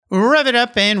Rev it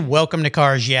up and welcome to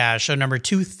Cars Yeah, show number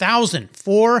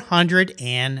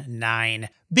 2409.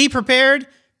 Be prepared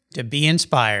to be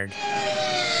inspired.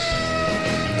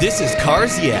 This is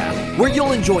Cars Yeah, where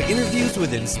you'll enjoy interviews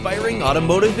with inspiring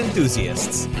automotive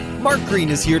enthusiasts. Mark Green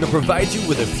is here to provide you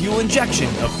with a fuel injection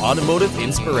of automotive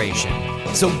inspiration.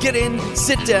 So get in,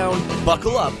 sit down,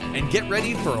 buckle up, and get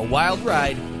ready for a wild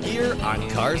ride here on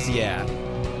Cars Yeah.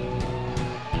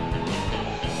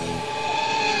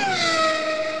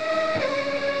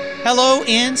 Hello,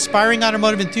 inspiring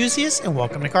automotive enthusiasts, and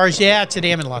welcome to Cars Yeah.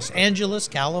 Today I'm in Los Angeles,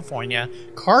 California,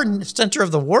 car center of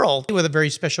the world, with a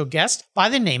very special guest by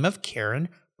the name of Karen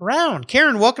Brown.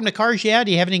 Karen, welcome to Cars Yeah.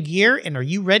 Do you have any gear, and are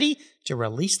you ready to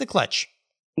release the clutch?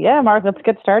 Yeah, Mark, let's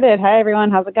get started. Hi, everyone.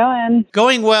 How's it going?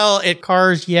 Going well at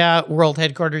Cars Yeah World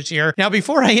Headquarters here. Now,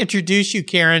 before I introduce you,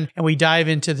 Karen, and we dive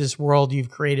into this world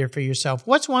you've created for yourself,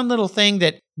 what's one little thing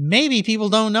that maybe people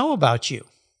don't know about you?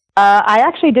 I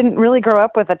actually didn't really grow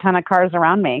up with a ton of cars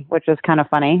around me, which is kind of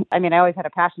funny. I mean, I always had a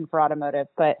passion for automotive,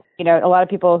 but, you know, a lot of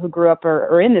people who grew up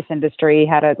or in this industry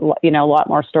had a lot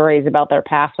more stories about their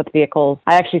past with vehicles.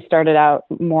 I actually started out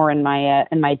more in my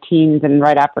teens and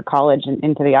right after college and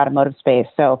into the automotive space.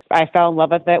 So I fell in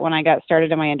love with it when I got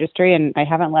started in my industry, and I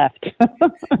haven't left.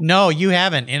 No, you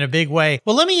haven't, in a big way.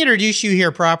 Well, let me introduce you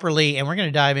here properly, and we're going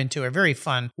to dive into a very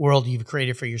fun world you've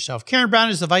created for yourself. Karen Brown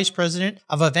is the Vice President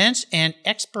of Events and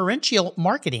Experiential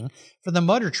Marketing for the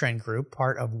Motor Trend Group,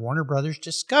 part of Warner Brothers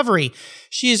Discovery.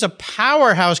 She is a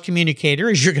powerhouse communicator,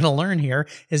 as you're going to learn here,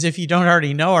 as if you don't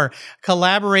already know her,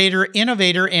 collaborator,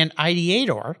 innovator, and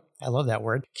ideator. I love that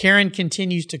word. Karen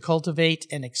continues to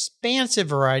cultivate an expansive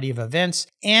variety of events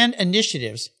and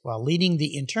initiatives while leading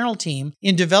the internal team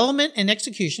in development and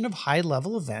execution of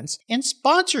high-level events and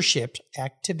sponsorship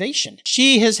activation.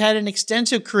 She has had an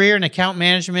extensive career in account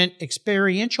management,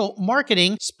 experiential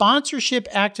marketing, sponsorship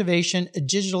activation,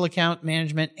 digital account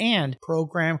management, and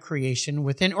program creation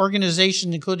within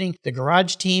organizations including the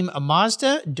Garage Team,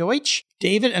 Mazda, Deutsch,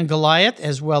 David and Goliath,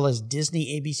 as well as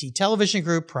Disney ABC Television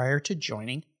Group prior to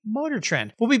joining Motor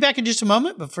Trend. We'll be back in just a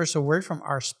moment, but first a word from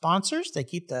our sponsors. They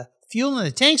keep the fuel in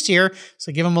the tanks here,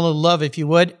 so give them a little love if you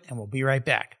would, and we'll be right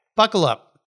back. Buckle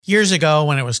up. Years ago,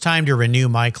 when it was time to renew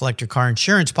my collector car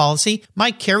insurance policy,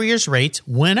 my carrier's rates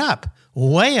went up.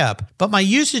 Way up, but my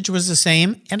usage was the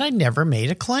same and I never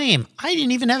made a claim. I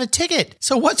didn't even have a ticket.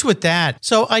 So what's with that?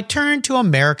 So I turned to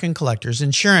American Collectors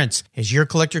Insurance. Has your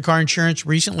collector car insurance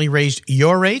recently raised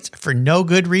your rates for no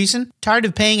good reason? Tired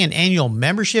of paying an annual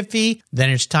membership fee? Then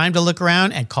it's time to look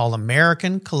around and call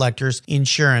American Collectors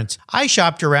Insurance. I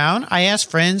shopped around, I asked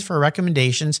friends for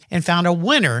recommendations, and found a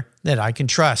winner that I can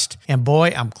trust. And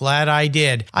boy, I'm glad I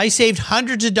did. I saved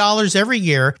hundreds of dollars every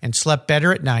year and slept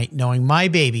better at night knowing my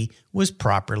baby was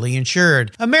properly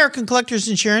insured. American Collectors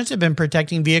Insurance have been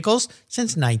protecting vehicles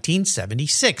since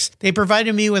 1976. They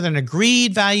provided me with an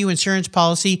agreed value insurance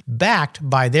policy backed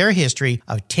by their history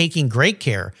of taking great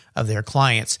care of their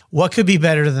clients. What could be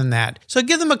better than that? So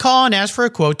give them a call and ask for a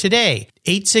quote today.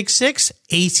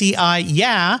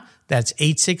 866-ACI-YEAH. That's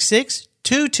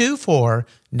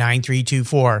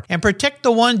 866-224-9324. And protect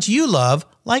the ones you love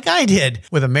like I did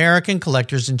with American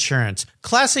Collectors Insurance.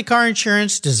 Classic car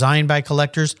insurance designed by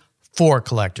collectors for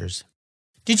collectors.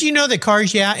 Did you know that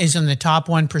Cars Yeah is in the top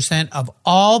 1% of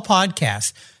all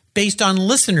podcasts based on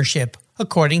listenership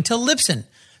according to Libsyn,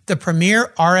 the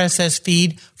premier RSS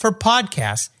feed for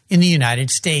podcasts in the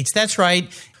United States? That's right.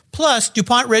 Plus,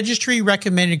 DuPont Registry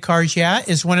recommended Cars Yeah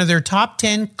is one of their top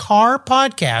 10 car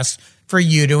podcasts for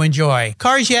you to enjoy.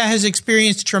 Cars Yeah has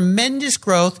experienced tremendous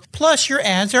growth, plus your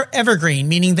ads are evergreen,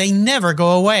 meaning they never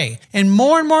go away. And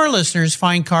more listeners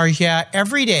find Cars Yeah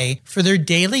every day for their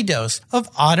daily dose of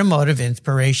automotive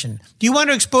inspiration. Do you want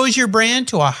to expose your brand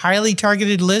to a highly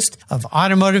targeted list of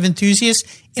automotive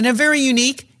enthusiasts in a very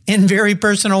unique and very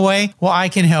personal way? Well, I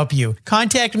can help you.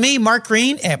 Contact me, Mark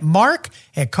Green, at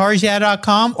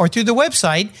mark@carsyeah.com or through the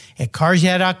website at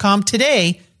carsyeah.com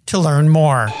today to learn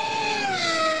more.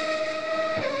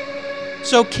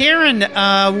 So, Karen,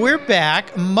 we're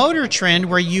back. Motor Trend,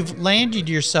 where you've landed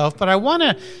yourself, but I want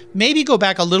to maybe go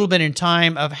back a little bit in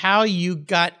time of how you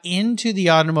got into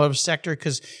the automotive sector,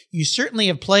 because you certainly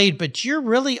have played, but you're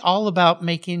really all about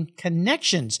making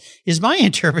connections, is my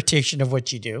interpretation of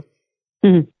what you do.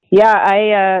 Mm-hmm. Yeah,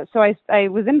 I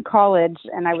was in college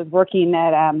and I was working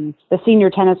at the senior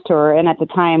tennis tour, and at the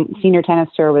time, senior tennis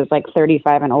tour was like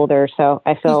 35 and older. So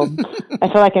I feel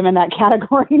like I'm in that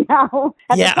category now.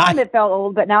 At the time, it felt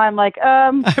old, but now I'm like,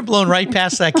 I've blown right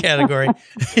past that category.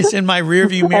 It's in my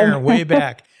rearview mirror, way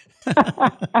back.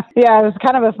 Yeah, it was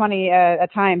kind of a funny a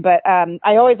time, but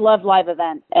I always loved live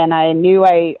events, and I knew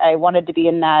I wanted to be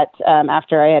in that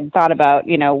after I had thought about,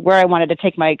 where I wanted to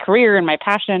take my career and my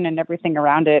passion and everything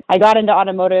around it. I got into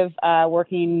automotive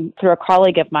working through a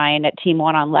colleague of mine at Team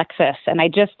One on Lexus, and I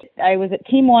was at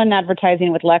Team One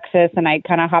advertising with Lexus, and I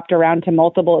kind of hopped around to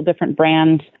multiple different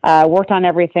brands, worked on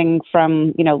everything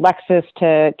from, Lexus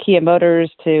to Kia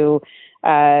Motors to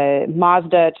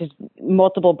Mazda, just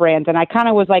multiple brands. And I kind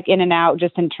of was like in and out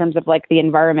just in terms of like the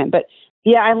environment. But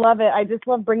yeah, I love it. I just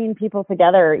love bringing people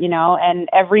together, and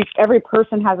every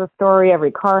person has a story.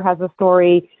 Every car has a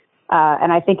story.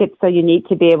 And I think it's so unique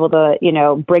to be able to,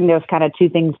 bring those kind of two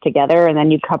things together, and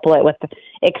then you couple it with the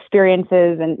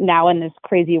experiences. And now in this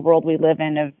crazy world we live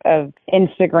in of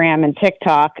Instagram and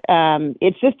TikTok,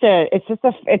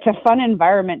 it's a fun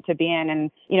environment to be in.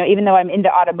 And, even though I'm into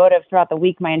automotive throughout the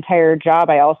week, my entire job,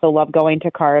 I also love going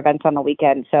to car events on the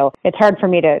weekend. So it's hard for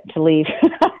me to leave.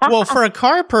 Well, for a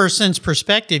car person's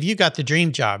perspective, you got the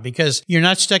dream job because you're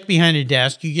not stuck behind a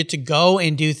desk. You get to go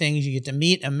and do things. You get to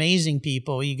meet amazing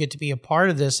people. You get to be a part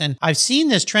of this. And I've seen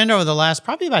this trend over the last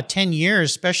probably about 10 years,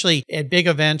 especially at big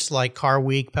events like Car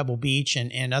Week, Pebble Beach,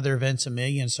 and other events,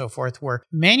 Amelia and so forth, where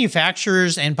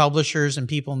manufacturers and publishers and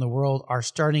people in the world are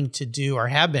starting to do or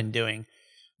have been doing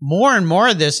more and more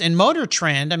of this. And Motor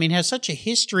Trend, has such a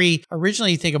history.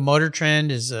 Originally, you think of Motor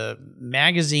Trend as a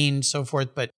magazine and so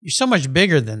forth, but you're so much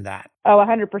bigger than that. Oh,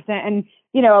 100%. And,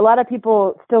 a lot of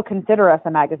people still consider us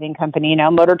a magazine company.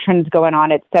 Motor Trend's going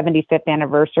on its 75th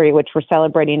anniversary, which we're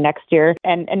celebrating next year.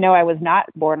 And no, I was not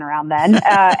born around then.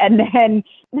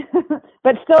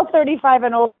 But still 35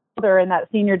 and older in that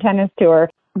senior tennis tour.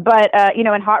 But,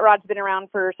 and Hot Rod's been around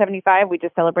for 75. We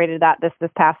just celebrated that this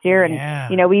past year. And,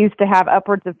 yeah. We used to have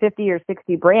upwards of 50 or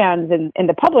 60 brands in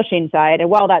the publishing side. And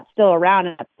while that's still around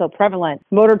and that's still prevalent,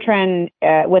 Motor Trend,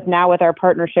 with our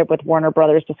partnership with Warner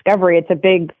Brothers Discovery, it's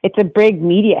a big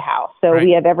media house. So right.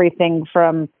 We have everything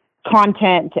from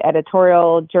content to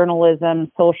editorial,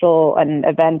 journalism, social and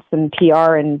events and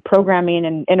PR and programming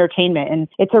and entertainment. And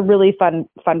it's a really fun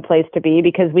place to be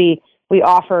because we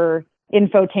offer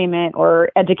infotainment or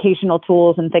educational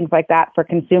tools and things like that for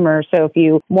consumers. So if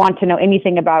you want to know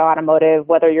anything about automotive,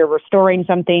 whether you're restoring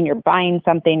something, you're buying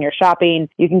something, you're shopping,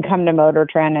 you can come to Motor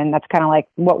Trend, and that's kind of like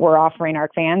what we're offering our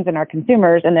fans and our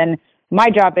consumers. And then my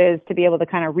job is to be able to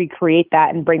kind of recreate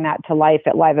that and bring that to life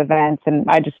at live events. And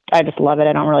I just love it.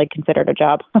 I don't really consider it a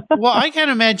job. Well, I can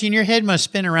imagine your head must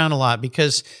spin around a lot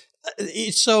because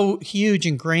it's so huge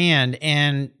and grand,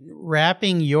 and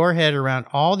wrapping your head around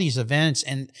all these events.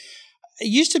 And it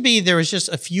used to be there was just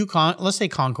a few, let's say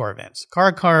Concours events,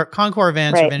 Concours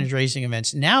events, right, or vintage racing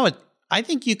events. Now, I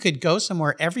think you could go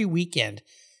somewhere every weekend,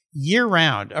 year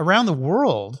round, around the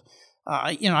world.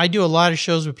 I do a lot of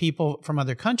shows with people from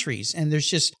other countries, and there's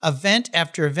just event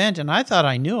after event, and I thought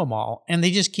I knew them all, and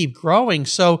they just keep growing.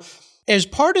 So as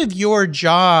part of your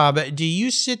job, do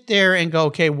you sit there and go,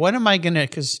 okay, what am I going to,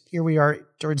 because here we are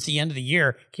towards the end of the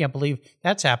year. Can't believe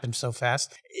that's happened so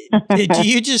fast. Do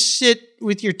you just sit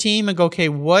with your team and go, okay,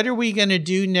 what are we going to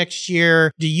do next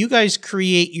year? Do you guys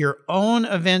create your own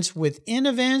events within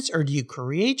events, or do you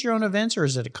create your own events, or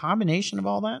is it a combination of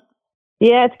all that?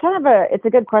 Yeah, it's a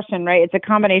good question, right? It's a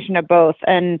combination of both.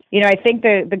 And, I think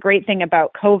the great thing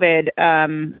about COVID,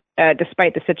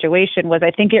 despite the situation, was I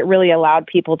think it really allowed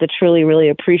people to truly, really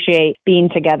appreciate being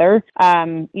together.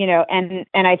 And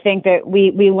I think that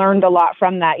we learned a lot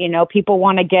from that. People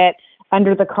want to get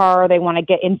under the car, they want to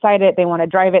get inside it, they want to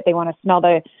drive it, they want to smell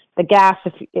the gas.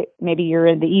 Maybe you're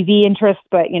in the EV interest,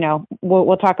 but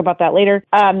we'll talk about that later.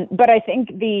 But I think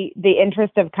the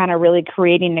interest of kind of really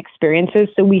creating experiences.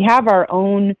 So we have our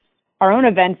own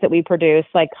events that we produce,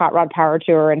 like Hot Rod Power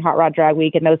Tour and Hot Rod Drag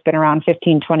Week, and those have been around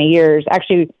 15, 20 years.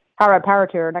 Actually, Hot Rod Power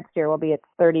Tour next year will be its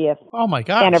 30th oh my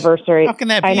gosh, anniversary. How can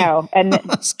that be? I know. And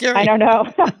scary. I don't know.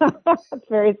 It's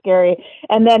very scary.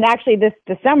 And then actually this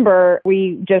December,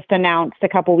 we just announced a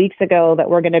couple weeks ago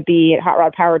that we're going to be at Hot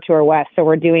Rod Power Tour West. So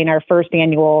we're doing our first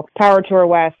annual Power Tour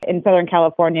West in Southern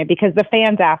California because the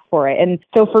fans asked for it. And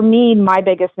so for me, my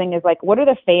biggest thing is like, what are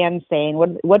the fans saying?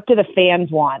 What do the fans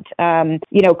want?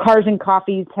 Cars and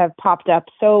Coffees have popped up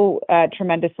so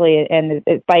tremendously, and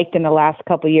it's spiked in the last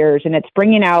couple of years. And it's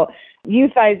bringing out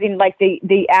youthizing, like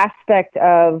the aspect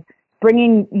of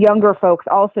bringing younger folks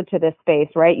also to this space,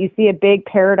 right? You see a big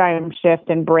paradigm shift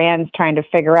in brands trying to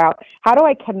figure out, how do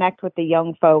I connect with the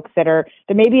young folks that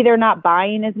maybe they're not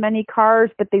buying as many cars,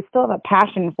 but they still have a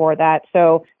passion for that.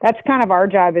 So that's kind of our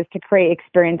job, is to create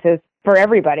experiences for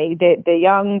everybody, the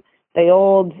young,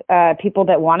 people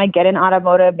that want to get in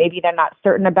automotive. Maybe they're not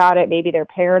certain about it. Maybe their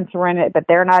parents were in it, but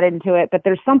they're not into it. But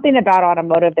there's something about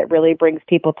automotive that really brings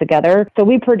people together. So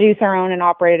we produce our own and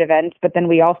operated events, but then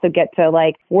we also get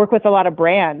to work with a lot of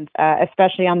brands,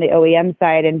 especially on the OEM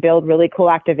side, and build really cool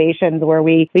activations where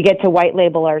we get to white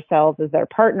label ourselves as their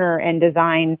partner and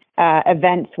design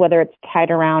events, whether it's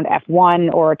tied around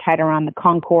F1 or tied around the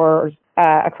concours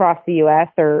across the U.S.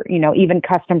 or, even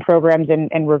custom programs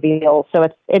and reveals. So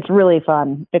it's really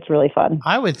fun. It's really fun.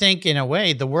 I would think in a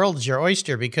way the world is your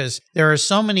oyster because there are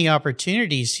so many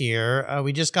opportunities here.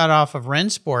 We just got off of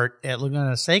Rennsport at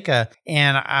Laguna Seca,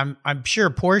 and I'm sure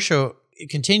Porsche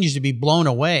continues to be blown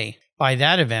away by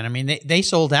that event. I mean, they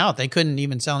sold out. They couldn't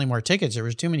even sell any more tickets. There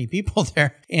was too many people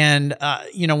there. And,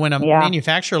 when a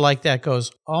manufacturer like that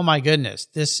goes, oh my goodness,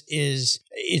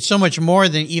 it's so much more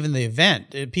than even the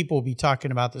event. People will be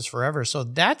talking about this forever. So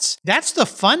that's the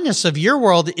funness of your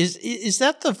world. Is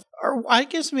that or I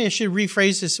guess maybe I should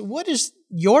rephrase this. What is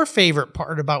your favorite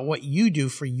part about what you do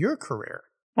for your career?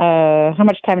 How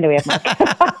much time do we have, Mark?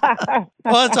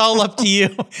 Well, it's all up to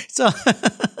you. So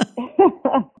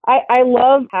I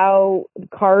love how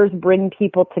cars bring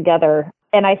people together.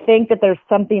 And I think that there's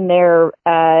something there,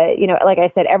 like I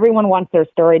said, everyone wants their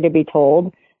story to be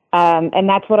told. And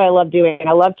that's what I love doing.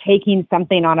 I love taking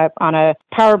something on a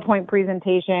PowerPoint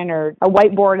presentation or a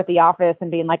whiteboard at the office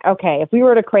and being like, okay, if we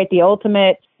were to create the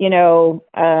ultimate, Japanese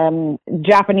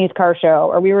car show,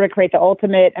 or we were to create the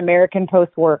ultimate American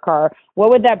post-war car, what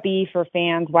would that be for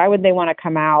fans? Why would they want to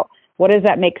come out? What does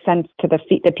that make sense to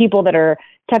the people that are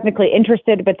technically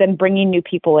interested, but then bringing new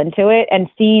people into it and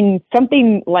seeing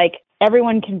something like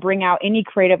everyone can bring out any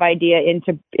creative idea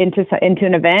into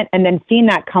an event and then seeing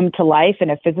that come to life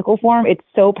in a physical form? It's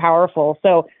so powerful.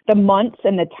 So the months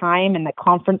and the time and the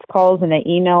conference calls and the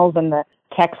emails and the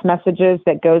text messages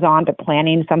that goes on to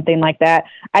planning something like that,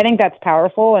 I think that's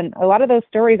powerful. And a lot of those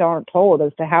stories aren't told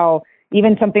as to how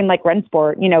even something like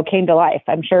Rennsport, came to life.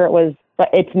 I'm sure it was, but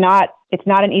it's not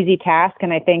an easy task.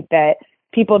 And I think that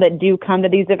people that do come to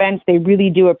these events, they really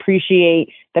do appreciate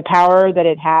the power that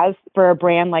it has for a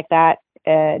brand like that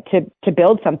to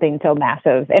build something so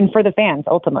massive, and for the fans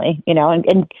ultimately,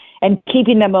 and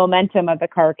keeping the momentum of the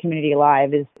car community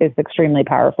alive is extremely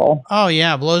powerful. Oh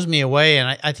yeah, it blows me away.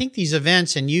 And I think these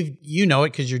events, and you know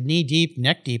it because you're knee deep,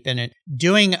 neck deep in it,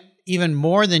 doing even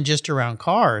more than just around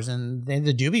cars. And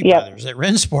the Doobie Brothers at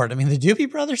Rennsport. I mean, the Doobie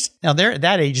Brothers, now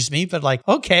that ages me, but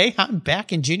okay, I'm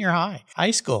back in junior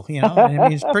high school, I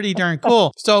mean, it's pretty darn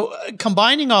cool. So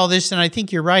combining all this, and I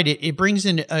think you're right, it brings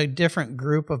in a different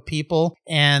group of people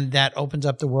and that opens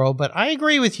up the world. But I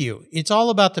agree with you. It's all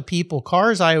about the people.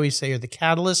 Cars, I always say, are the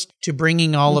catalyst to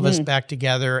bringing all of us back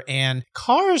together. And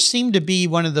cars seem to be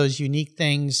one of those unique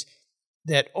things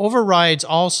that overrides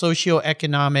all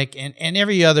socioeconomic and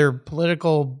every other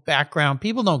political background.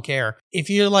 People don't care. If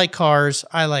you like cars,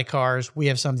 I like cars. We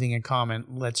have something in common.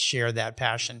 Let's share that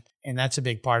passion. And that's a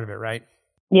big part of it, right?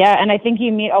 Yeah. And I think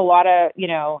you meet a lot of,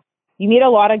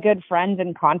 good friends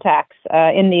and contacts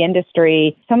in the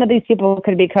industry. Some of these people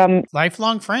could become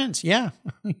lifelong friends. Yeah.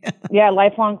 Yeah.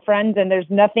 Lifelong friends. And there's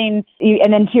nothing,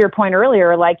 and then to your point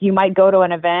earlier, you might go to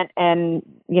an event and,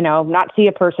 not see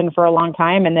a person for a long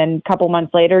time. And then a couple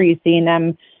months later, you see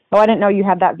them, oh, I didn't know you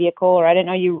had that vehicle, or I didn't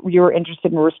know you were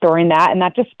interested in restoring that. And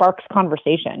that just sparks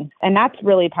conversation. And that's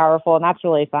really powerful. And that's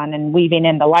really fun. And weaving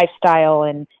in the lifestyle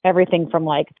and everything from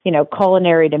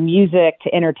culinary to music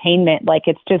to entertainment.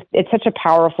 It's such a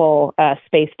powerful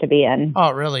space to be in.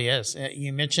 Oh, it really is.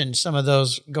 You mentioned some of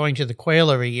those going to the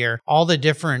Quail every year, all the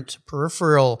different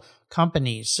peripheral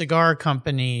companies, cigar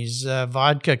companies,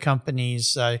 vodka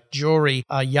companies, jewelry,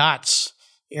 yachts,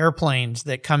 airplanes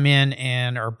that come in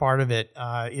and are part of it.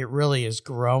 It really is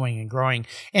growing and growing.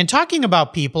 And talking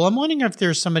about people, I'm wondering if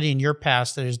there's somebody in your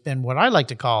past that has been what I like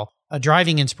to call a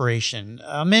driving inspiration,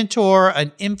 a mentor,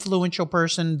 an influential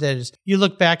person that is, you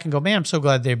look back and go, man, I'm so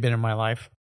glad they've been in my life.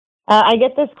 I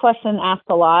get this question asked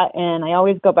a lot, and I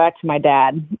always go back to my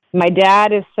dad. My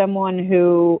dad is someone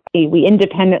who we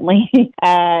independently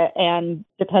and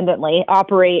dependently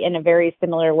operate in a very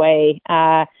similar way.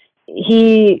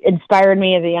 He inspired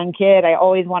me as a young kid. I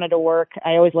always wanted to work.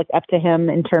 I always looked up to him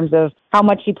in terms of how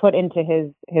much he put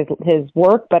into his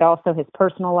work, but also his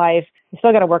personal life. I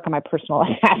still got to work on my personal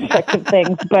life aspect of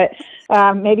things, but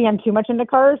maybe I'm too much into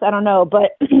cars. I don't know.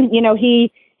 But,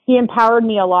 he empowered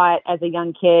me a lot as a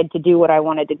young kid to do what I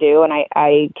wanted to do. And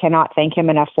I cannot thank him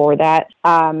enough for that.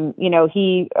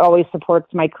 He always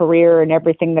supports my career and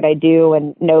everything that I do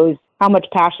and knows how much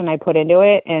passion I put into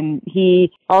it. And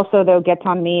he also, though, gets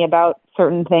on me about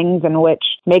certain things and which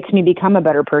makes me become a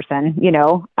better person.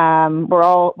 We're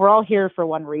all here for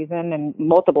one reason and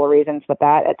multiple reasons with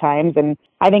that at times. And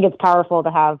I think it's powerful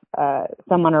to have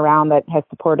someone around that has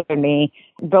supported me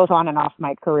both on and off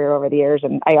my career over the years.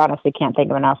 And I honestly can't thank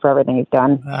him enough for everything he's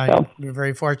done. You're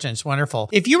very fortunate. It's wonderful.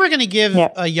 If you were going to give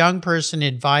a young person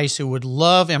advice who would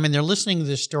love, they're listening to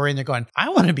this story and they're going, I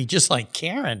want to be just like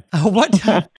Karen.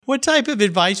 What type of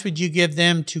advice would you give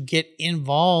them to get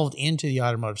involved into the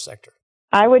automotive sector?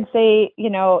 I would say,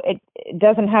 it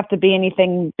doesn't have to be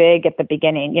anything big at the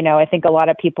beginning. I think a lot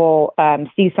of people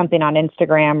see something on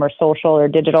Instagram or social or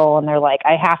digital and they're like,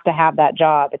 I have to have that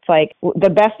job. It's like the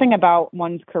best thing about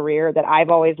one's career that I've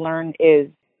always learned is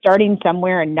starting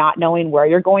somewhere and not knowing where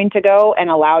you're going to go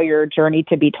and allow your journey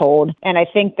to be told. And I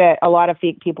think that a lot of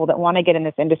people that want to get in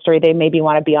this industry, they maybe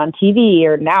want to be on TV,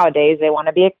 or nowadays they want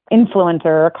to be an influencer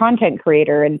or a content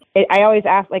creator. And I always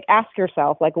ask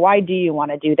yourself, why do you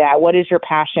want to do that? What is your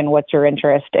passion? What's your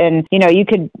interest? And,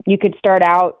 you could start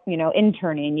out,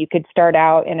 interning. You could start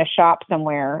out in a shop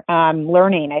somewhere,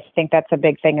 learning. I think that's a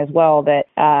big thing as well, that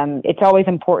it's always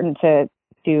important to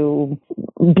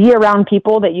be around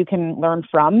people that you can learn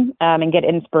from and get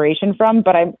inspiration from.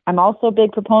 But I'm also a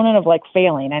big proponent of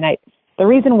failing. And the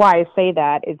reason why I say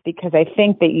that is because I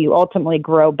think that you ultimately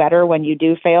grow better when you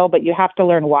do fail, but you have to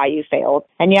learn why you failed.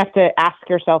 And you have to ask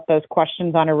yourself those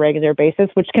questions on a regular basis,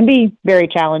 which can be very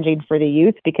challenging for the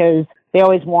youth because they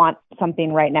always want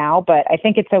something right now. But I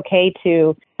think it's okay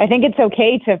to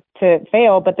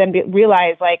fail, but then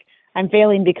realize I'm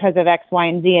failing because of X, Y,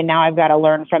 and Z, and now I've got to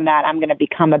learn from that. I'm going to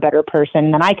become a better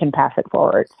person, and I can pass it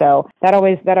forward. So that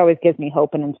always gives me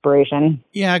hope and inspiration.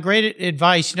 Yeah, great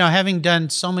advice. Having done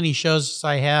so many shows as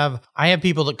I have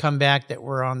people that come back that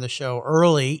were on the show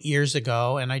early years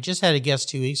ago, and I just had a guest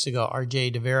 2 weeks ago,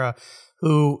 RJ DeVera,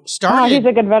 who started. He's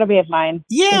a good buddy of mine.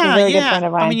 Yeah, he's a very good friend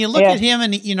of mine. You look at him,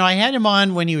 and I had him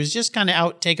on when he was just kind of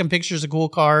out taking pictures of cool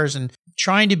cars and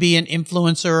trying to be an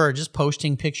influencer or just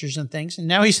posting pictures and things. And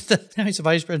now he's the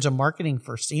vice president of marketing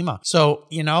for SEMA. So,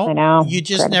 I know. you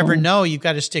just never know. You've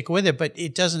got to stick with it, but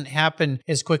it doesn't happen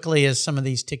as quickly as some of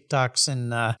these TikToks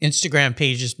and Instagram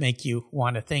pages make you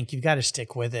want to think. You've got to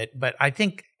stick with it. But I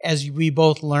think as we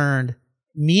both learned,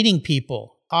 meeting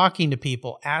people, talking to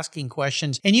people, asking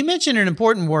questions, and you mentioned an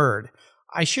important word.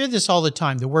 I share this all the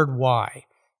time, the word why.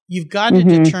 You've got to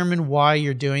determine why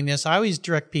you're doing this. I always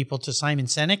direct people to Simon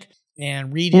Sinek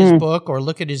and read his book or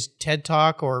look at his TED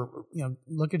Talk or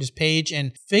look at his page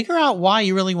and figure out why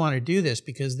you really want to do this,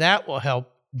 because that will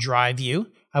help drive you.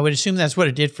 I would assume that's what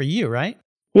it did for you, right?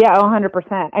 Yeah, 100%.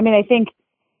 I think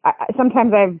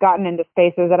sometimes I've gotten into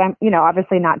spaces that I'm,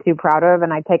 obviously not too proud of,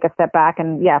 and I take a step back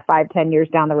and 5-10 years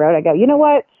down the road, I go, you know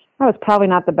what? That was probably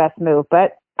not the best move,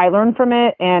 but I learned from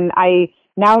it, and I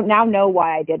now know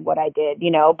why I did what I did,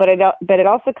 but it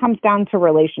also comes down to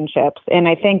relationships. And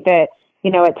I think that,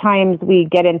 at times we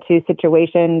get into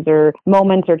situations or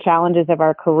moments or challenges of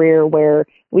our career where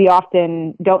we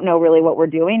often don't know really what we're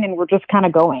doing and we're just kind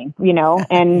of going,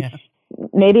 and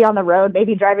maybe on the road,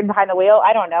 maybe driving behind the wheel.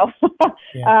 I don't know.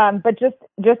 But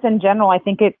just in general, I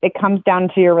think it comes down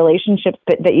to your relationships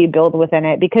that you build within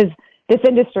it, because this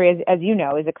industry, as you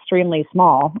know, is extremely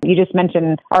small. You just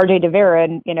mentioned RJ DeVera,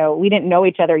 and, we didn't know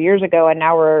each other years ago, and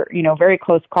now we're, very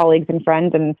close colleagues and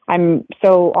friends. And I'm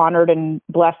so honored and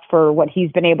blessed for what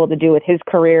he's been able to do with his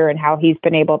career and how he's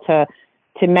been able to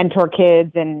mentor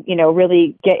kids and,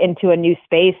 really get into a new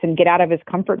space and get out of his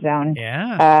comfort zone.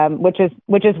 Yeah. Which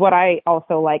is what I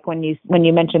also like when you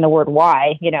mention the word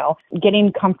why,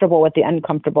 getting comfortable with the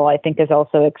uncomfortable, I think is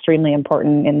also extremely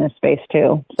important in this space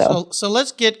too. So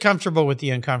let's get comfortable with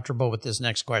the uncomfortable with this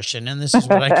next question. And this is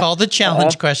what I call the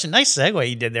challenge question. Nice segue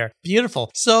you did there. Beautiful.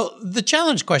 So the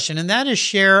challenge question, and that is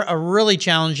share a really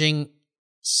challenging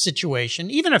situation,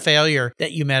 even a failure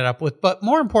that you met up with. But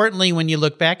more importantly, when you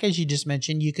look back, as you just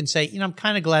mentioned, you can say, I'm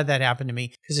kind of glad that happened to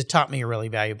me because it taught me a really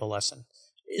valuable lesson.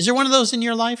 Is there one of those in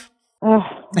your life?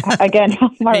 Again,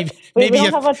 Mark, we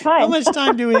don't have much time. How much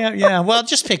time do we have? Yeah, well,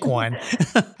 just pick one.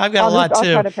 I've got a lot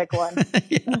too. I'll try to pick one.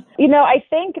 I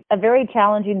think a very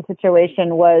challenging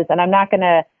situation was, and I'm not going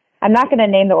to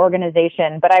name the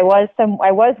organization, but I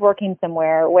was working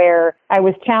somewhere where I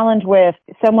was challenged with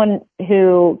someone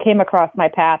who came across my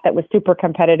path that was super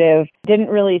competitive, didn't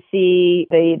really see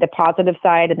the positive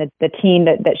side and the team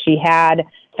that she had,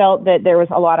 felt that there was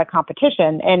a lot of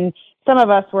competition. And some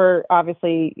of us were,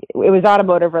 obviously, it was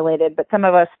automotive related, but some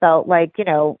of us felt like,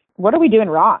 what are we doing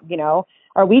wrong?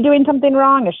 Are we doing something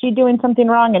wrong? Is she doing something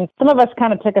wrong? And some of us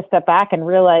kind of took a step back and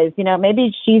realized,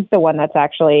 maybe she's the one that's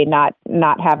actually not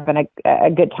having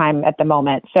a good time at the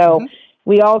moment. So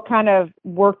we all kind of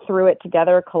worked through it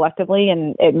together collectively,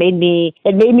 and it made me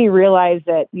realize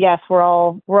that yes, we're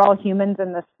all humans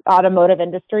in this automotive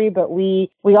industry, but we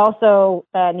also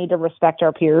need to respect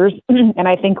our peers, and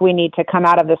I think we need to come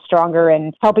out of this stronger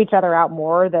and help each other out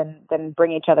more than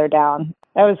bring each other down.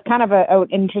 That was kind of an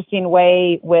interesting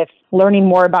way with learning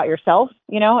more about yourself,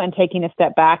 and taking a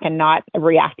step back and not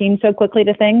reacting so quickly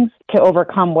to things to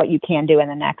overcome what you can do in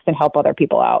the next and help other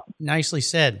people out. Nicely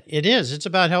said. It is. It's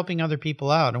about helping other people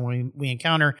out. And when we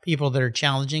encounter people that are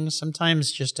challenging,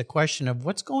 sometimes just a question of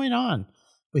what's going on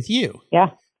with you.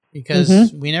 Yeah.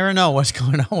 Because we never know what's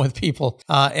going on with people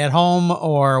at home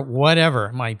or whatever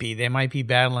it might be. They might be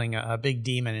battling a big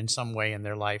demon in some way in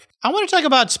their life. I want to talk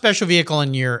about special vehicle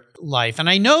in your life. And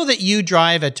I know that you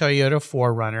drive a Toyota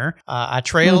 4Runner, a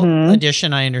Trail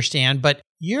Edition, I understand. But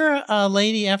you're a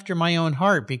lady after my own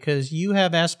heart because you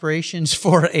have aspirations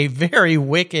for a very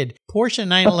wicked Porsche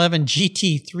 911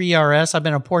 GT3 RS. I've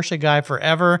been a Porsche guy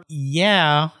forever.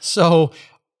 Yeah. So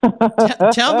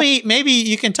tell me, maybe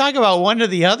you can talk about one or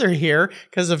the other here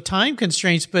because of time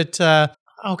constraints, but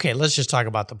okay, let's just talk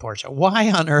about the Porsche. Why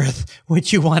on earth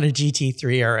would you want a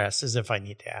GT3 RS, as if I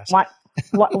need to ask?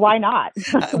 Why not?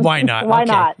 Why not? Why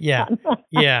okay. not?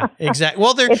 Yeah, exactly.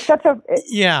 Well, it's such a...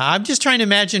 I'm just trying to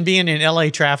imagine being in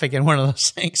LA traffic in one of those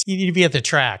things. You need to be at the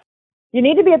track. You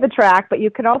need to be at the track, but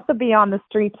you could also be on the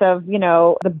streets of,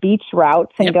 the beach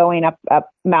routes and going up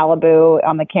Malibu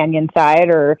on the canyon side,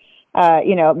 or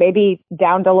maybe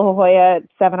down to La Jolla at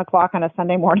 7:00 on a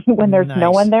Sunday morning when there's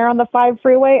no one there on the 5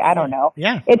 freeway. I don't know.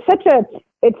 Yeah.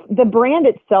 It's the brand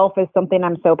itself is something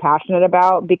I'm so passionate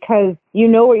about because you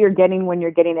know what you're getting when you're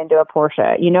getting into a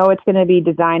Porsche. You know it's going to be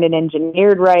designed and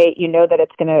engineered right. You know that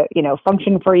it's going to,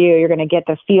 function for you. You're going to get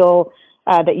the feel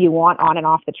that you want on and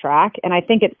off the track. And I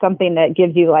think it's something that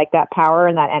gives you like that power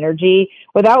and that energy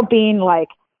without being like,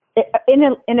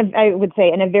 I would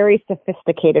say in a very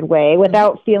sophisticated way,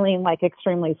 without feeling like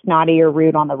extremely snotty or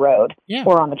rude on the road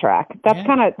or on the track. That's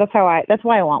that's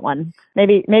why I want one.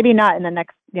 Maybe not in the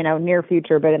next, near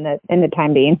future, but in the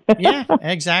time being. Yeah,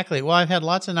 exactly. Well, I've had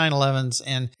lots of 911s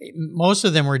and most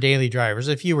of them were daily drivers,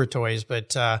 a few were toys,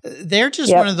 but they're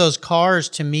just one of those cars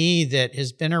to me that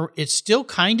has been, it's still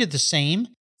kind of the same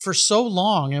for so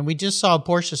long. And we just saw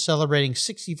Porsche celebrating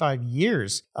 65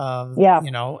 years,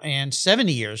 and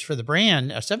 70 years for the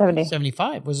brand.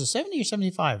 75. Was it 70 or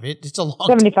 75? It's a long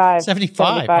 75.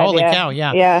 75. Holy cow.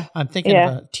 Yeah. I'm thinking of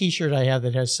a t-shirt I have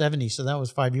that has 70. So that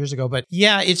was 5 years ago. But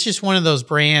yeah, it's just one of those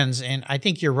brands. And I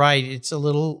think you're right. It's a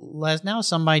little less, now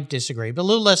some might disagree, but a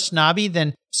little less snobby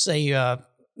than say,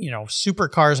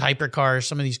 supercars, hypercars,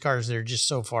 some of these cars that are just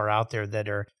so far out there that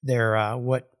they're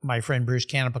what my friend Bruce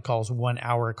Canepa calls 1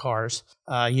 hour cars.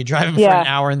 You drive them for an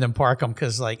hour and then park them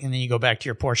and then you go back to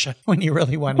your Porsche when you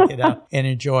really want to get out and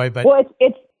enjoy. But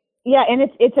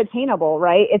it's attainable,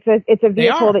 right? It's a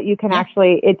vehicle that you can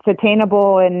actually, it's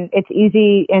attainable and it's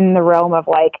easy in the realm of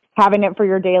like having it for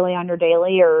your daily on your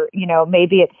daily, or,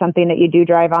 maybe it's something that you do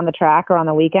drive on the track or on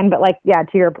the weekend. But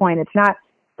to your point, it's not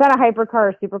a hypercar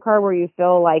or supercar where you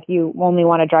feel like you only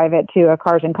want to drive it to a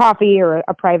Cars and Coffee or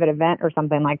a private event or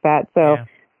something like that. So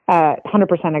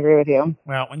 100% agree with you.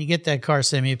 Well, when you get that car,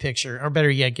 send me a picture, or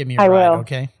better yet, give me a ride.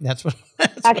 Okay. That's what.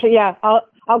 Actually,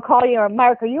 I'll call you.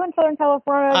 Mark, are you in Southern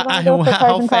California?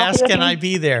 How fast can I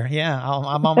be there? Yeah,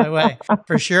 I'm on my way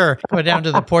for sure. Go down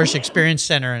to the Porsche Experience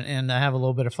Center and have a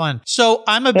little bit of fun. So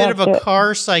I'm a bit of a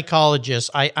car psychologist.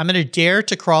 I'm going to dare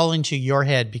to crawl into your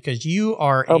head because you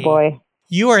are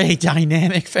You are a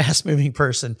dynamic, fast-moving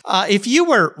person. If you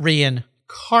were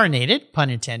reincarnated, pun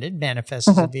intended, manifest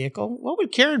as a vehicle, what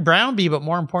would Karen Brown be, but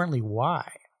more importantly, why?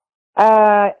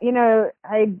 I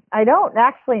don't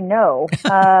actually know.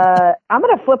 I'm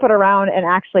going to flip it around and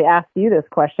actually ask you this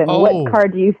question. What car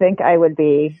do you think I would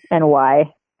be and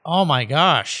why? Oh, my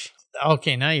gosh.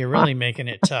 Okay, now you're really making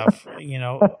it tough.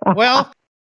 Well,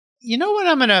 you know what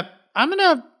I'm going to...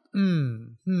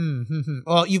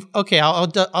 Well,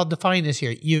 I'll define this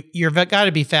here. You've got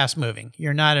to be fast moving.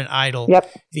 You're not an idle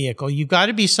vehicle. You've got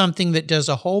to be something that does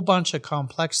a whole bunch of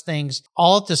complex things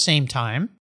all at the same time,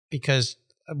 because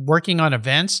working on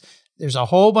events, there's a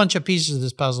whole bunch of pieces of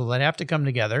this puzzle that have to come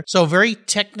together. So very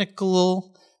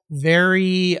technical,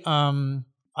 very, I'll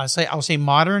say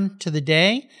modern to the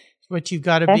day is what you've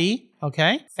got to be.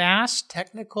 Okay. Fast,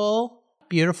 technical,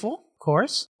 beautiful.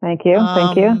 Course. Thank you.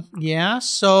 Yeah.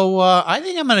 So I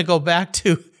think I'm going to go back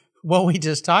to what we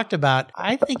just talked about.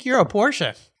 I think you're a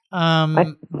Porsche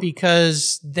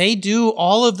because they do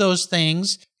all of those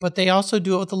things, but they also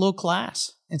do it with a little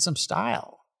class and some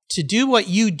style. To do what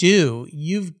you do,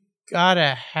 you've got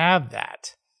to have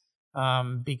that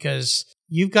because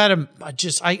you've got to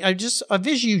I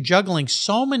vision you juggling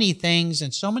so many things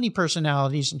and so many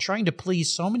personalities and trying to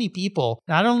please so many people,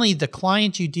 not only the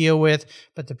clients you deal with,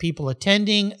 but the people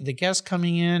attending, the guests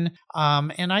coming in.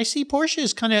 And I see Porsche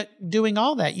is kind of doing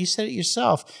all that. You said it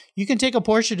yourself. You can take a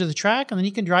Porsche to the track and then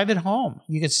you can drive it home.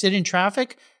 You can sit in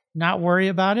traffic, not worry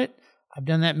about it. I've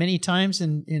done that many times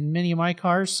in many of my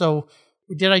cars. So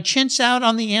did I chintz out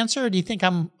on the answer, or do you think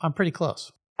I'm pretty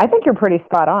close? I think you're pretty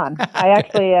spot on. I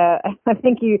actually, I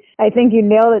think you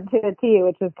nailed it to a T,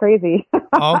 which is crazy.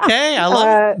 Okay, I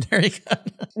love it. Very good.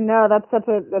 No, that's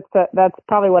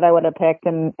probably what I would have picked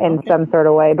in some sort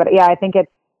of way. But yeah, I think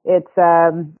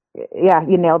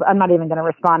you nailed it. I'm not even going to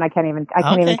respond. I can't even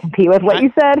compete with what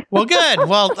you said. Well, good.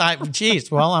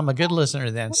 Well, I'm a good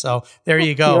listener then. So there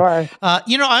you go. You are.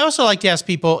 I also like to ask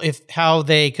people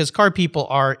because car people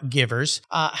are givers,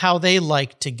 how they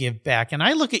like to give back. And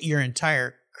I look at your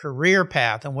entire career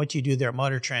path and what you do there at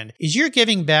Motor Trend is you're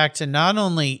giving back to not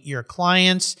only your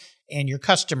clients and your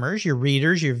customers, your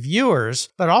readers, your viewers,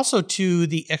 but also to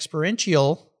the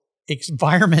experiential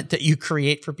environment that you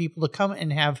create for people to come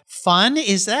and have fun.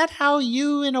 Is that how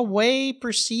you, in a way,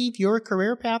 perceive your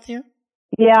career path here?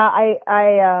 Yeah, I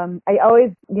always,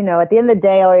 at the end of the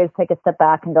day, I always take a step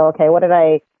back and go, okay, what did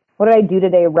I do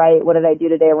today right? What did I do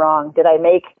today wrong?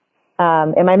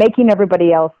 Am I making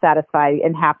everybody else satisfied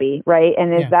and happy, right?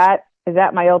 And is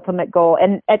that my ultimate goal?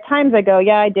 And at times I go,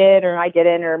 yeah, I did, or I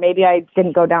didn't, or maybe I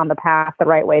didn't go down the path the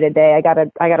right way today.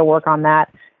 I gotta work on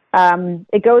that.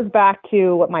 It goes back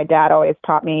to what my dad always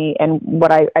taught me, and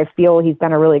what I feel he's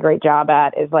done a really great job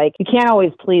at is, like, you can't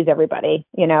always please everybody.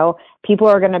 People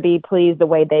are going to be pleased the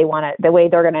way they want it, the way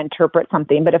they're going to interpret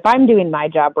something. But if I'm doing my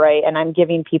job right and I'm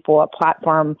giving people a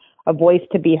platform, a voice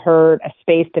to be heard, a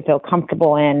space to feel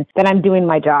comfortable in, then I'm doing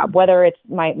my job, whether it's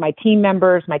my team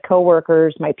members, my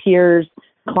coworkers, my peers,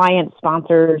 clients,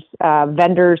 sponsors,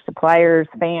 vendors, suppliers,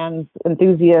 fans,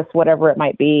 enthusiasts, whatever it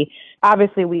might be.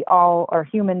 Obviously, we all are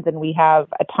humans and we have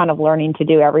a ton of learning to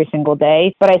do every single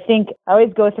day. But I think I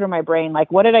always go through my brain,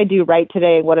 like, what did I do right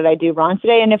today? What did I do wrong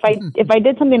today? And if I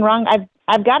did something wrong,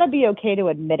 I've got to be okay to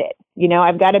admit it.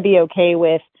 I've got to be okay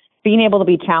with being able to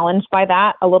be challenged by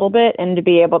that a little bit, and to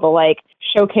be able to, like,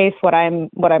 showcase what I'm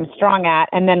strong at,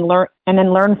 and then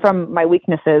learn from my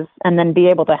weaknesses, and then be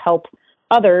able to help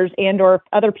others, and or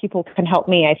other people can help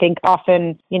me. I think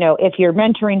often, if you're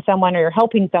mentoring someone or you're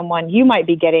helping someone, you might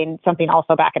be getting something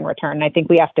also back in return. And I think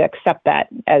we have to accept that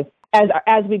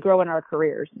as we grow in our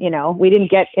careers. We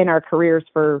didn't get in our careers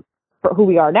for who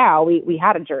we are now. We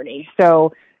had a journey.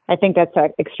 So I think that's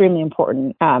extremely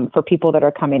important for people that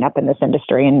are coming up in this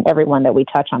industry and everyone that we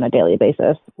touch on a daily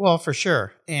basis. Well, for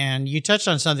sure. And you touched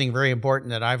on something very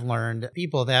important that I've learned.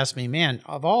 People have asked me, man,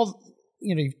 of all,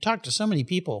 you've talked to so many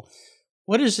people,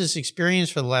 what has this experience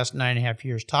for the last 9.5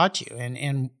 years taught you?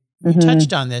 And you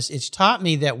touched on this. It's taught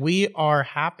me that we are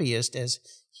happiest as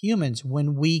humans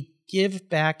when we give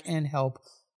back and help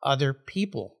other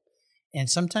people. And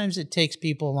sometimes it takes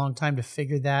people a long time to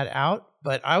figure that out.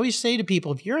 But I always say to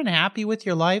people, if you're unhappy with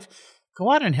your life,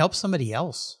 go out and help somebody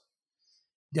else.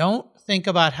 Don't think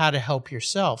about how to help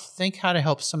yourself. Think how to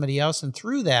help somebody else. And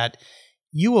through that,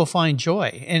 you will find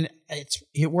joy. And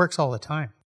it works all the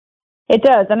time. It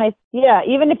does. And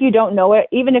even if you don't know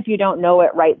it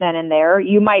right then and there,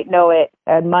 you might know it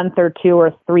a month or 2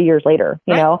 or 3 years later.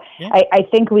 Yeah. I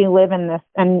think we live in this,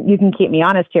 and you can keep me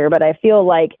honest here, but I feel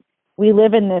like we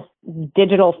live in this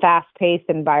digital, fast-paced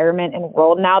environment and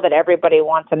world now that everybody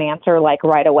wants an answer, like,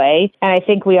 right away. And I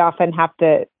think we often have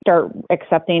to start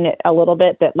accepting it a little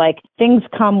bit, that, like, things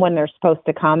come when they're supposed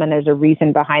to come and there's a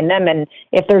reason behind them. And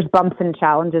if there's bumps and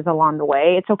challenges along the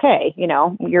way, it's okay.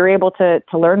 You're able to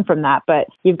learn from that, but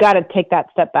you've got to take that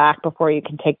step back before you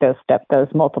can take those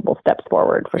multiple steps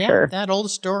forward, for sure. That old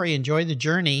story, enjoy the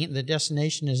journey. The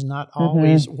destination is not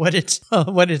always what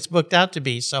it's booked out to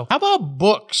be. So how about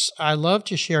books? I love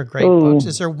to share great books.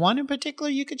 Is there one in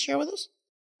particular you could share with us?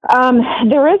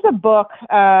 There is a book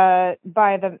by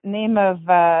the name of,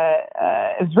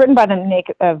 it's written by the name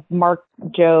of Mark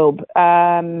Jobe.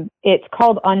 It's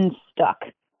called Unstuck.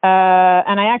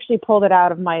 And I actually pulled it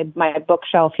out of my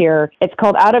bookshelf here. It's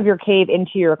called Out of Your Cave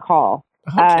Into Your Call.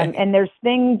 Okay. And there's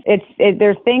things,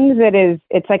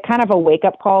 it's like kind of a wake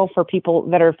up call for people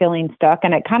that are feeling stuck.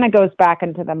 And it kind of goes back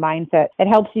into the mindset. It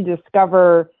helps you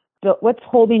discover what's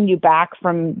holding you back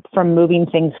from moving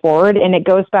things forward. And it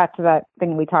goes back to that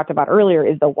thing we talked about earlier,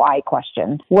 is the why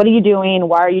question. What are you doing?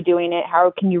 Why are you doing it?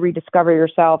 How can you rediscover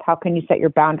yourself? How can you set your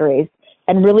boundaries?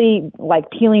 And really, like,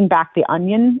 peeling back the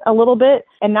onion a little bit.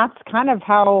 And that's kind of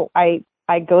how I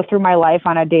go through my life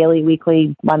on a daily,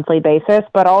 weekly, monthly basis.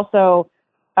 But also,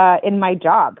 in my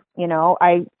job.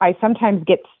 I sometimes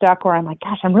get stuck where I'm like,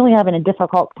 gosh, I'm really having a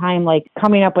difficult time like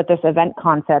coming up with this event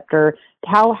concept, or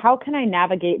how can I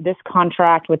navigate this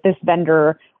contract with this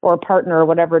vendor or partner or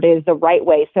whatever it is the right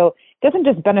way. So it doesn't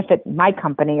just benefit my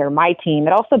company or my team,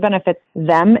 it also benefits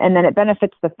them, and then it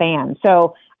benefits the fans.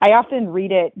 So I often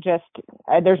read it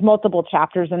there's multiple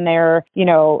chapters in there,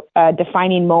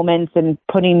 defining moments and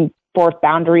putting forth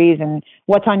boundaries and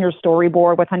what's on your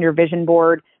storyboard, what's on your vision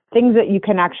board, things that you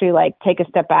can actually like take a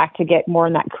step back to get more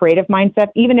in that creative mindset,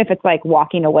 even if it's like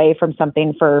walking away from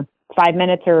something for 5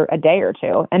 minutes or a day or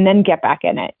two, and then get back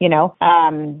in it.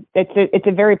 It's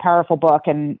a very powerful book,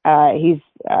 and it's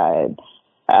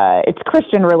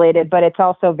Christian related, but it's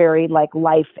also very like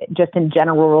life just in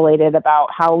general related about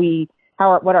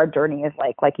what our journey is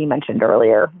like you mentioned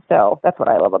earlier. So that's what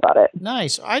I love about it.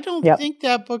 Nice. I don't think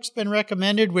that book's been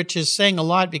recommended, which is saying a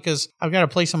lot, because I've got a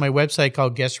place on my website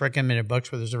called Guest Recommended Books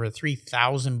where there's over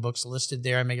 3,000 books listed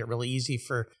there. I make it really easy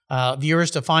for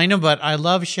viewers to find them, but I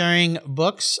love sharing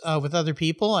books with other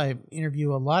people. I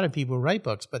interview a lot of people who write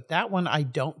books, but that one I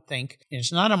don't think, and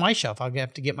it's not on my shelf. I'll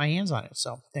have to get my hands on it.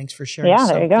 So thanks for sharing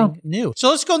something new. So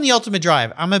let's go in the ultimate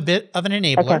drive. I'm a bit of an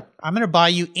enabler. Okay. I'm going to buy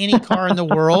you any car in the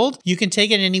world. You can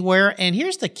take it anywhere. And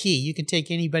here's the key. You can take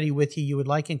anybody with you would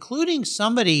like, including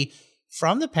somebody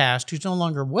from the past who's no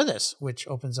longer with us, which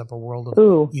opens up a world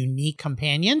of unique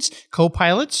companions,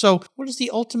 co-pilots. So what does the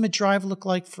ultimate drive look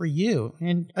like for you?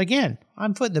 And again,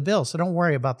 I'm footing the bill, so don't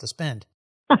worry about the spend.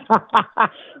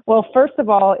 Well, first of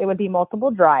all, it would be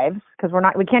multiple drives, because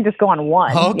we can't just go on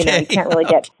one. Okay. You can't really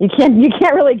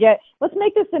get, let's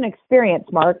make this an experience,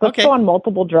 Mark. Let's go on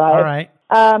multiple drives. All right.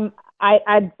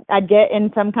 I'd get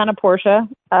in some kind of Porsche,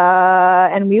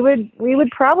 and we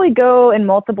would probably go in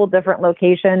multiple different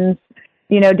locations,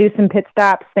 do some pit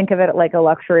stops, think of it like a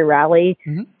luxury rally.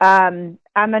 Mm-hmm. I'm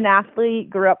an athlete,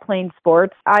 grew up playing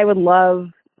sports. I would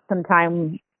love some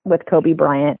time with Kobe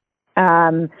Bryant.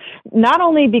 Not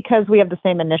only because we have the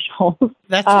same initials.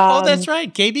 That's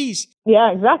right. KB's.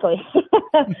 Yeah, exactly.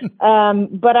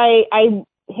 But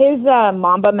his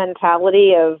Mamba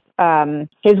mentality of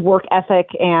his work ethic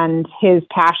and his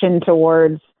passion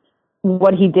towards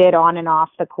what he did on and off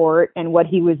the court and what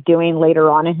he was doing later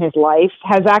on in his life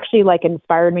has actually like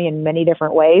inspired me in many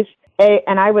different ways.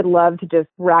 And I would love to just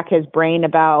rack his brain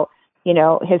about,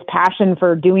 his passion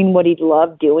for doing what he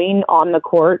loved doing on the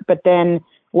court, but then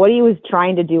what he was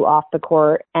trying to do off the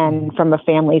court and from a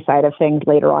family side of things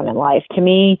later on in life. To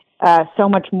me, so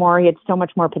much more. He had so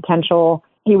much more potential.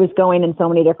 He was going in so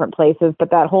many different places,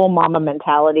 but that whole Mamba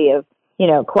mentality of,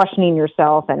 questioning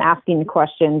yourself and asking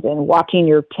questions and watching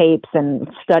your tapes and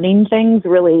studying things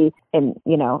really, and,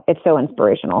 it's so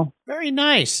inspirational. Very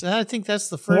nice. I think that's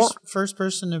the first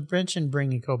person to mention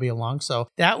bringing Kobe along. So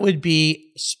that would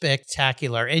be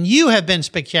spectacular. And you have been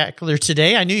spectacular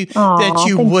today. I knew that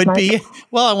you would Mark. Be.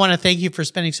 Well, I want to thank you for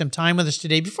spending some time with us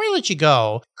today. Before I let you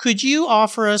go, could you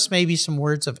offer us maybe some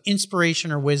words of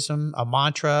inspiration or wisdom, a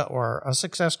mantra or a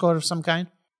success quote of some kind?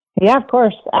 Yeah, of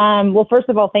course. Well, first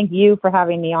of all, thank you for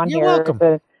having me on here. You're welcome.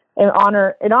 It's an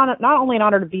honor, not only an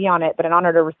honor to be on it, but an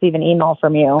honor to receive an email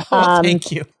from you.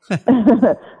 Thank you.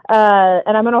 And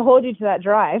I'm going to hold you to that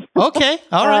drive. Okay.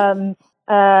 All right.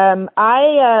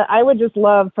 I would just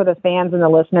love for the fans and the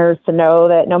listeners to know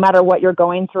that no matter what you're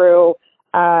going through,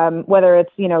 whether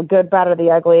it's, good, bad, or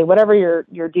the ugly, whatever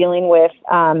you're dealing with,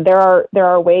 there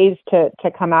are ways to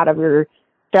come out of your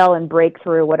shell and break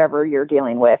through whatever you're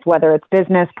dealing with, whether it's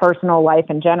business, personal, life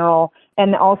in general.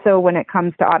 And also when it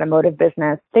comes to automotive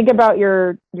business, think about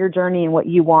your journey and what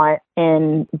you want,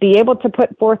 and be able to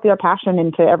put forth your passion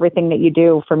into everything that you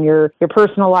do, from your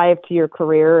personal life to your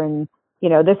career. And,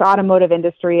 this automotive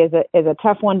industry is a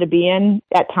tough one to be in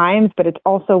at times, but it's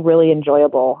also really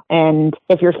enjoyable. And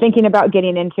if you're thinking about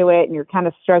getting into it and you're kind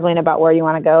of struggling about where you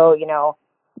want to go,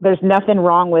 there's nothing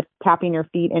wrong with tapping your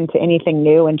feet into anything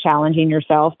new and challenging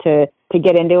yourself to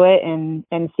get into it and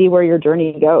see where your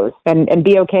journey goes, and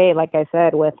be okay, like I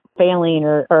said, with failing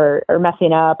or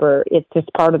messing up, or it's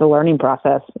just part of the learning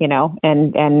process,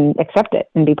 and accept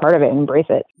it and be part of it and embrace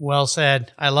it. Well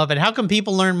said. I love it. How can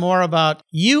people learn more about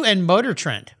you and Motor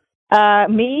Trend?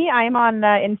 Me, I'm on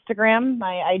Instagram.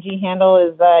 My IG handle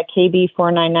is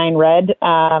KB499Red.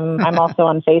 I'm also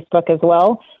on Facebook as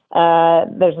well.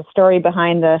 There's a story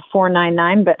behind the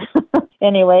 499, but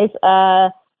anyways,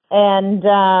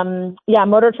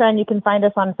 Motor Trend, you can find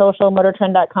us on social,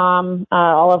 motortrend.com.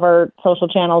 All of our social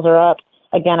channels are up.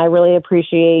 again, I really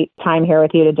appreciate time here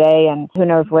with you today, and who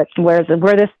knows where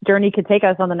this journey could take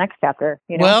us on the next chapter.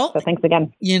 Well, so thanks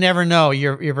again. You never know.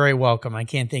 You're very welcome. I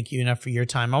can't thank you enough for your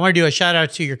time. I want to do a shout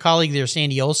out to your colleague there,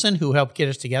 Sandy Olson, who helped get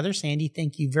us together. Sandy,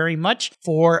 thank you very much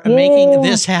for making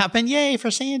this happen. Yay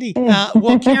for Sandy.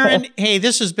 Well, Karen, hey,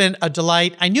 this has been a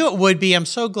delight. I knew it would be. I'm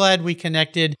so glad we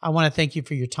connected. I want to thank you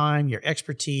for your time, your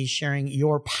expertise, sharing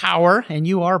your power, and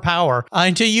you are power.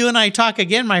 Until you and I talk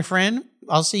again, my friend,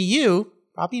 I'll see you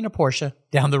probably in a Porsche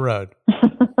down the road.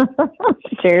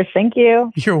 Cheers. Thank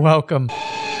you. You're welcome.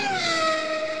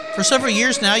 For several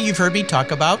years now, you've heard me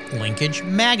talk about Linkage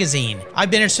Magazine.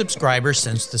 I've been a subscriber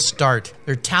since the start.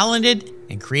 Their talented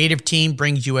and creative team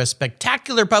brings you a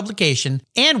spectacular publication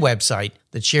and website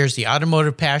that shares the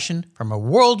automotive passion from a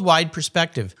worldwide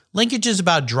perspective. Linkage is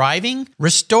about driving,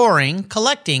 restoring,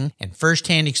 collecting, and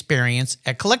first-hand experience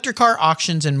at collector car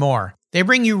auctions and more. They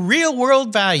bring you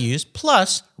real-world values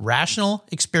plus rational,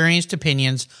 experienced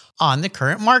opinions on the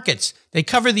current markets. They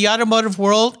cover the automotive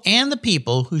world and the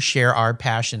people who share our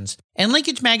passions. And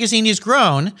Linkage Magazine has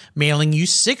grown, mailing you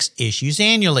 6 issues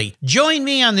annually. Join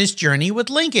me on this journey with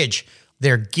Linkage.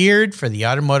 They're geared for the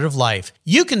automotive life.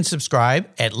 You can subscribe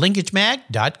at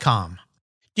linkagemag.com.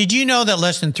 Did you know that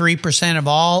less than 3% of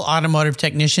all automotive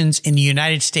technicians in the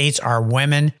United States are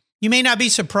women? You may not be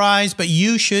surprised, but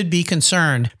you should be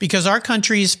concerned because our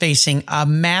country is facing a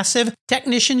massive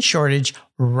technician shortage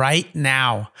right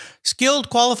now. Skilled,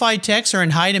 qualified techs are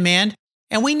in high demand,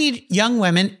 and we need young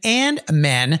women and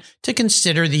men to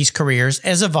consider these careers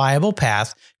as a viable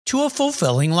path to a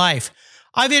fulfilling life.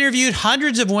 I've interviewed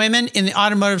hundreds of women in the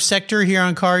automotive sector here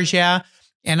on Cars Yeah,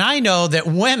 and I know that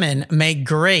women make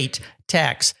great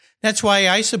techs. That's why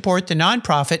I support the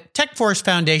nonprofit TechForce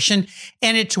Foundation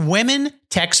and its Women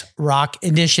Techs Rock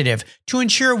initiative to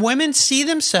ensure women see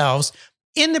themselves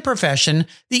in the profession,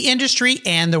 the industry,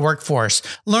 and the workforce.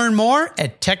 Learn more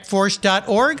at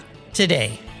techforce.org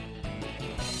today.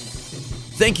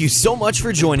 Thank you so much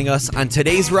for joining us on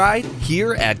today's ride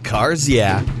here at Cars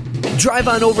Yeah. Drive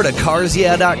on over to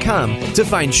carsyeah.com to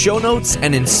find show notes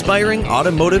and inspiring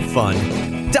automotive fun.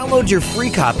 Download your free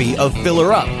copy of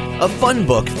Filler Up, a fun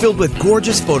book filled with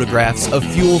gorgeous photographs of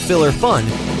fuel filler fun,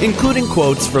 including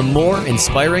quotes from more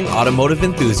inspiring automotive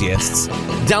enthusiasts.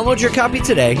 Download your copy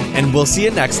today, and we'll see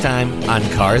you next time on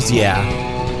Cars Yeah.